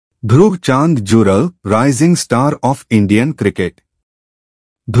Dhruv Chand Jurel, rising star of Indian cricket.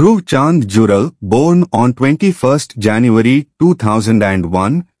 Dhruv Chand Jurel, born on 21st January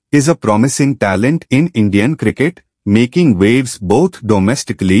 2001, is a promising talent in Indian cricket, making waves both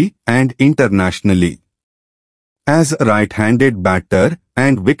domestically and internationally. As a right-handed batter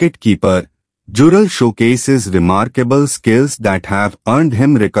and wicket-keeper, Jurel showcases remarkable skills that have earned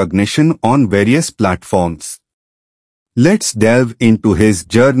him recognition on various platforms. Let's delve into his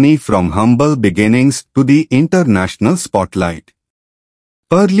journey from humble beginnings to the international spotlight.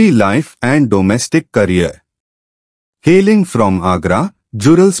 Early life and domestic career. Hailing from Agra,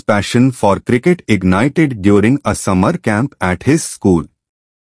 Jurel's passion for cricket ignited during a summer camp at his school.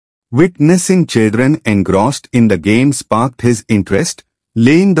 Witnessing children engrossed in the game sparked his interest,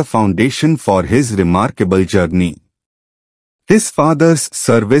 laying the foundation for his remarkable journey. His father's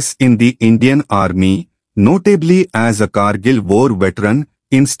service in the Indian Army, notably as a Kargil war veteran,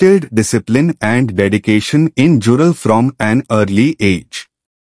 instilled discipline and dedication in Jurel from an early age.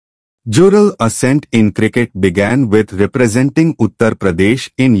 Jurel's ascent in cricket began with representing Uttar Pradesh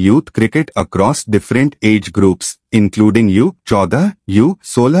in youth cricket across different age groups, including U14,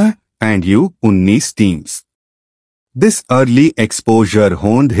 U16 and U19 teams. This early exposure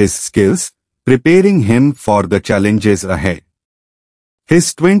honed his skills, preparing him for the challenges ahead.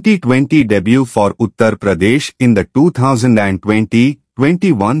 His 2020 debut for Uttar Pradesh in the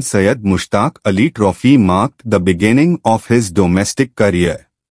 2020-21 Syed Mushtaq Ali Trophy marked the beginning of his domestic career.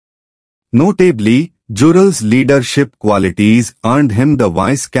 Notably, Jurel's leadership qualities earned him the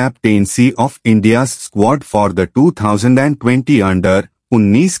vice-captaincy of India's squad for the 2020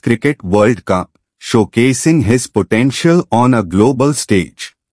 Under-19 Cricket World Cup, showcasing his potential on a global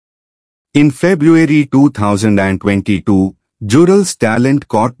stage. In February 2022, Jurel's talent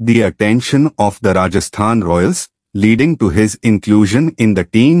caught the attention of the Rajasthan Royals, leading to his inclusion in the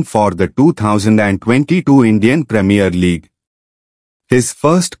team for the 2022 Indian Premier League. His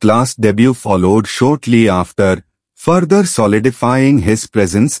first-class debut followed shortly after, further solidifying his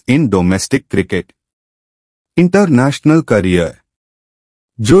presence in domestic cricket. International career.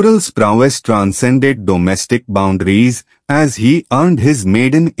 Jurel's prowess transcended domestic boundaries as he earned his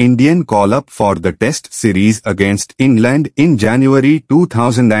maiden Indian call-up for the Test series against England in January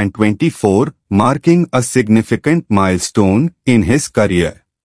 2024, marking a significant milestone in his career.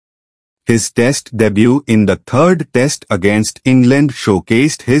 His Test debut in the third Test against England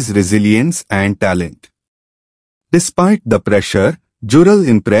showcased his resilience and talent. Despite the pressure, Jurel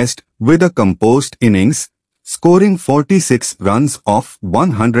impressed with a composed innings, scoring 46 runs off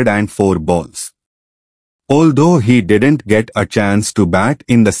 104 balls. Although he didn't get a chance to bat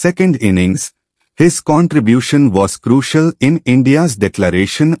in the second innings, his contribution was crucial in India's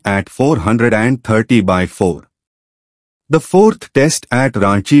declaration at 430/4. The fourth Test at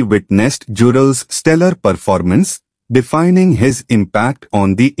Ranchi witnessed Jurel's stellar performance, defining his impact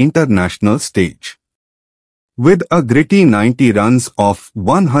on the international stage. With a gritty 90 runs off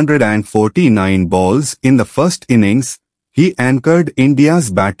 149 balls in the first innings, he anchored India's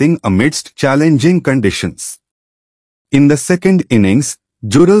batting amidst challenging conditions. In the second innings,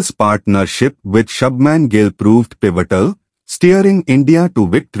 Jurel's partnership with Shubman Gill proved pivotal, steering India to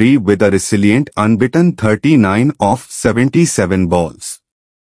victory with a resilient unbeaten 39 off 77 balls.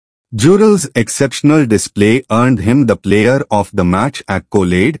 Jurel's exceptional display earned him the Player of the Match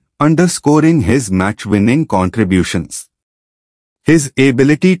accolade, underscoring his match-winning contributions. His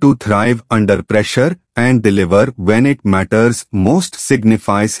ability to thrive under pressure and deliver when it matters most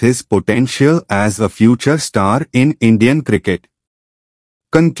signifies his potential as a future star in Indian cricket.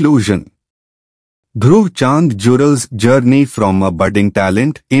 Conclusion. Dhruv Chand Jurel's journey from a budding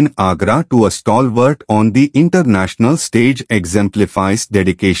talent in Agra to a stalwart on the international stage exemplifies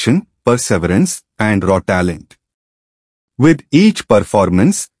dedication, perseverance, and raw talent. With each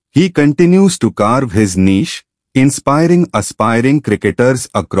performance, he continues to carve his niche, inspiring aspiring cricketers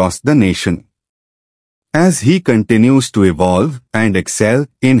across the nation. As he continues to evolve and excel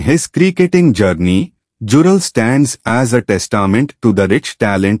in his cricketing journey, Jurel stands as a testament to the rich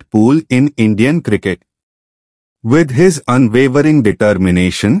talent pool in Indian cricket. With his unwavering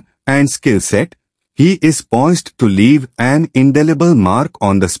determination and skill set, he is poised to leave an indelible mark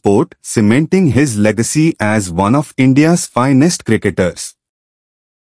on the sport, cementing his legacy as one of India's finest cricketers.